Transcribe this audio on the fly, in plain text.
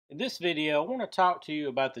In this video, I want to talk to you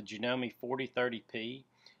about the Janome 4030p.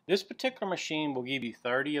 This particular machine will give you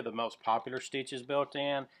 30 of the most popular stitches built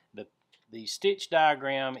in. The stitch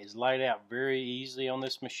diagram is laid out very easily on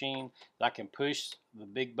this machine. I can push the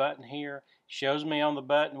big button here. It shows me on the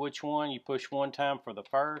button which one. You push one time for the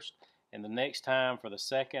first and the next time for the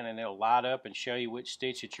second, and it'll light up and show you which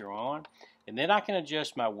stitch that you're on. And then I can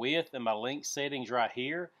adjust my width and my length settings right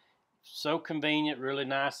here. So convenient, really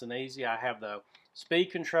nice and easy. I have the speed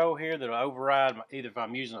control here that'll override either if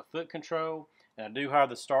I'm using a foot control, and I do have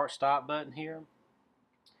the start stop button here.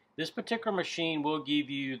 This particular machine will give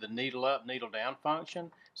you the needle up, needle down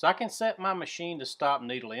function, so I can set my machine to stop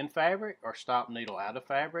needle in fabric or stop needle out of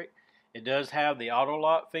fabric. It does have the auto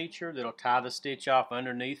lock feature that'll tie the stitch off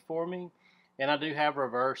underneath for me, and I do have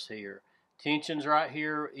reverse here. Tension's right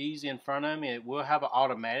here easy in front of me. It will have an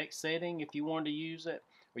automatic setting if you wanted to use it,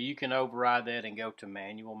 or you can override that and go to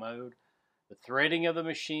manual mode. The threading of the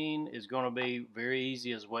machine is going to be very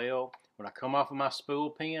easy as well. When I come off of my spool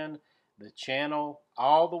pin, the channel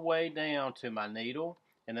all the way down to my needle,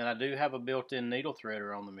 and then I do have a built-in needle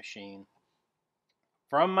threader on the machine.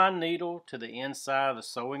 From my needle to the inside of the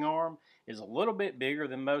sewing arm is a little bit bigger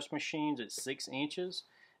than most machines. It's 6 inches,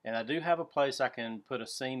 and I do have a place I can put a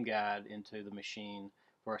seam guide into the machine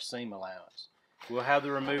for a seam allowance. We'll have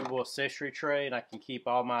the removable accessory tray, and I can keep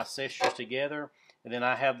all my accessories together. And then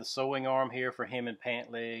I have the sewing arm here for hem and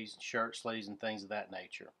pant legs, shirt sleeves, and things of that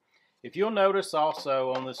nature. If you'll notice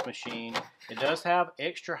also on this machine, it does have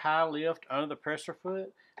extra high lift under the presser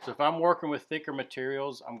foot. So if I'm working with thicker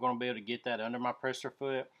materials, I'm going to be able to get that under my presser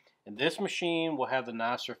foot. And this machine will have the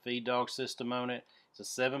nicer feed dog system on it.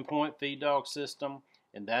 It's a 7-point feed dog system,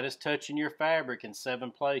 and that is touching your fabric in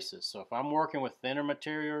 7 places. So if I'm working with thinner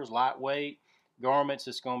materials, lightweight garments,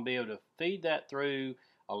 it's going to be able to feed that through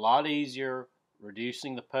a lot easier,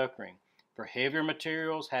 reducing the puckering. For heavier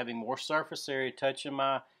materials, having more surface area touching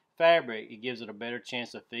my fabric, it gives it a better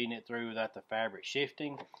chance of feeding it through without the fabric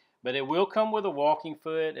shifting. But it will come with a walking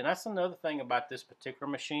foot, and that's another thing about this particular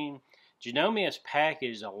machine. Janome has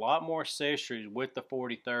packaged a lot more accessories with the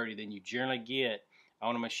 4030 than you generally get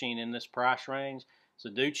on a machine in this price range. So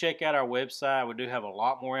do check out our website. We do have a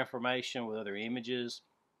lot more information with other images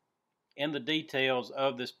and the details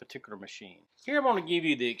of this particular machine. Here I'm going to give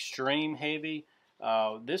you the extreme heavy.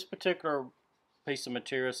 This particular piece of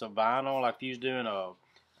material is a vinyl, like if you was doing a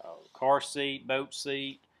car seat, boat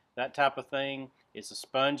seat, that type of thing. It's a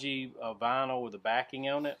spongy vinyl with a backing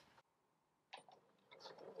on it.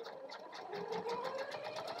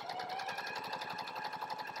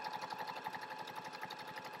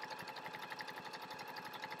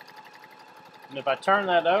 And if I turn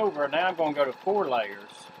that over, now I'm going to go to 4 layers.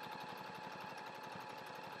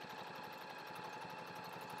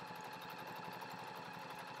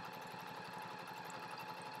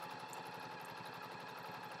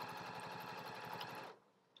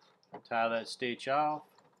 Tie that stitch off.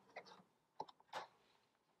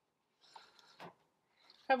 I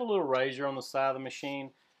have a little razor on the side of the machine.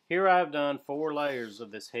 Here I've done 4 layers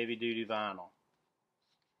of this heavy duty vinyl.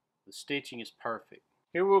 The stitching is perfect.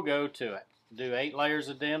 Here we'll go to it. Do 8 layers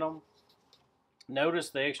of denim. Notice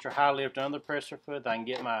the extra high lift under the presser foot. I can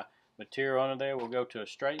get my material under there. We'll go to a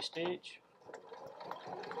straight stitch.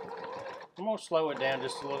 I'm going to slow it down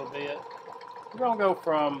just a little bit. We're going to go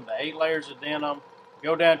from the 8 layers of denim,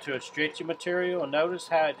 go down to a stretchy material, and notice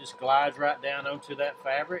how it just glides right down onto that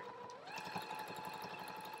fabric.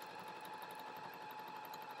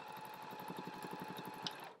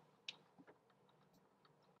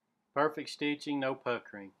 Perfect stitching, no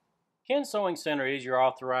puckering. Ken Sewing Center is your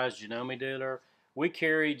authorized Janome dealer. We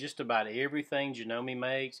carry just about everything Janome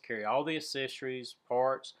makes, carry all the accessories,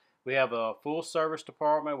 parts. We have a full service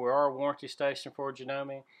department. We are a warranty station for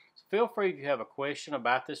Janome. So feel free if you have a question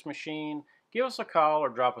about this machine, give us a call or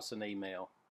drop us an email.